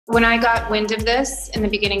When I got wind of this in the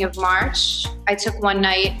beginning of March, I took one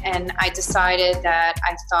night and I decided that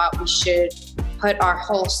I thought we should put our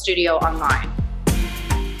whole studio online.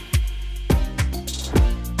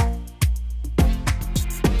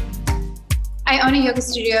 I own a yoga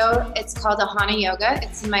studio. It's called Ahana Yoga.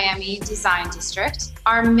 It's in Miami Design District.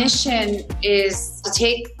 Our mission is to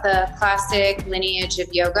take the classic lineage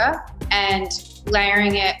of yoga and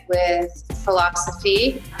layering it with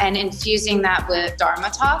philosophy and infusing that with Dharma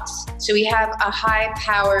talks. So we have a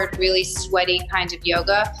high-powered, really sweaty kind of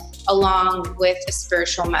yoga along with a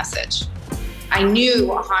spiritual message. I knew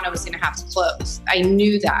Ahana was going to have to close. I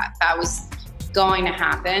knew that was going to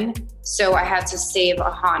happen. So I had to save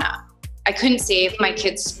Ahana. I couldn't save my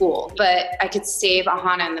kids' school, but I could save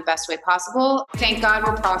Ahana in the best way possible. Thank God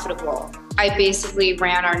we're profitable. I basically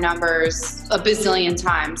ran our numbers a bazillion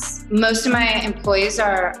times. Most of my employees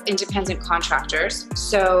are independent contractors,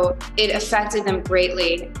 so it affected them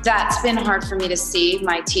greatly. That's been hard for me to see,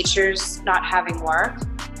 my teachers not having work.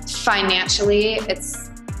 Financially,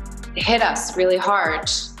 it's hit us really hard.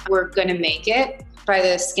 We're gonna make it by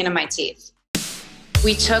the skin of my teeth.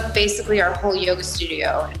 We took basically our whole yoga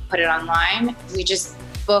studio and put it online. We just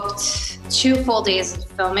booked 2 full days of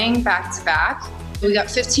filming back to back. We got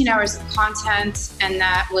 15 hours of content and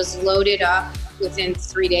that was loaded up within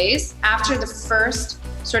 3 days. After the first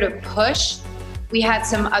sort of push, we had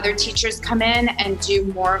some other teachers come in and do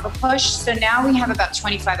more of a push. So now we have about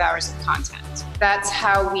 25 hours of content. That's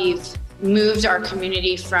how we've moved our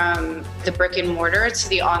community from the brick and mortar to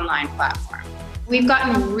the online platform. We've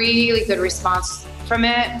gotten really good response from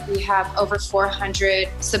it. We have over 400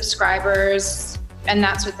 subscribers, and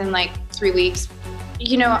that's within like 3 weeks.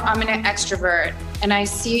 You know, I'm an extrovert and I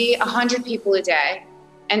see 100 people a day.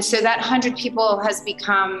 And so that 100 people has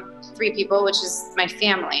become 3 people, which is my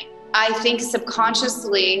family. I think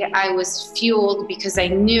subconsciously I was fueled because I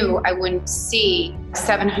knew I wouldn't see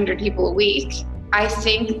 700 people a week. I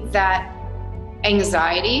think that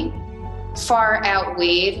anxiety far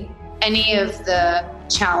outweighed any of the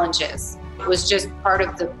challenges. It was just part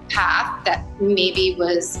of the path that maybe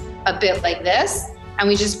was a bit like this, and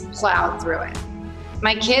we just plowed through it.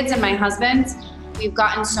 My kids and my husband, we've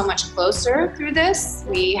gotten so much closer through this.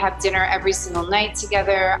 We have dinner every single night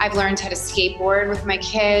together. I've learned how to skateboard with my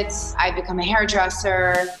kids. I've become a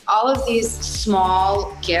hairdresser. All of these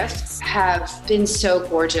small gifts have been so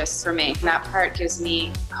gorgeous for me. And that part gives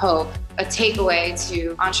me hope. A takeaway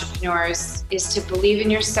to entrepreneurs is to believe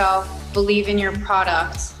in yourself, believe in your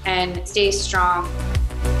product, and stay strong.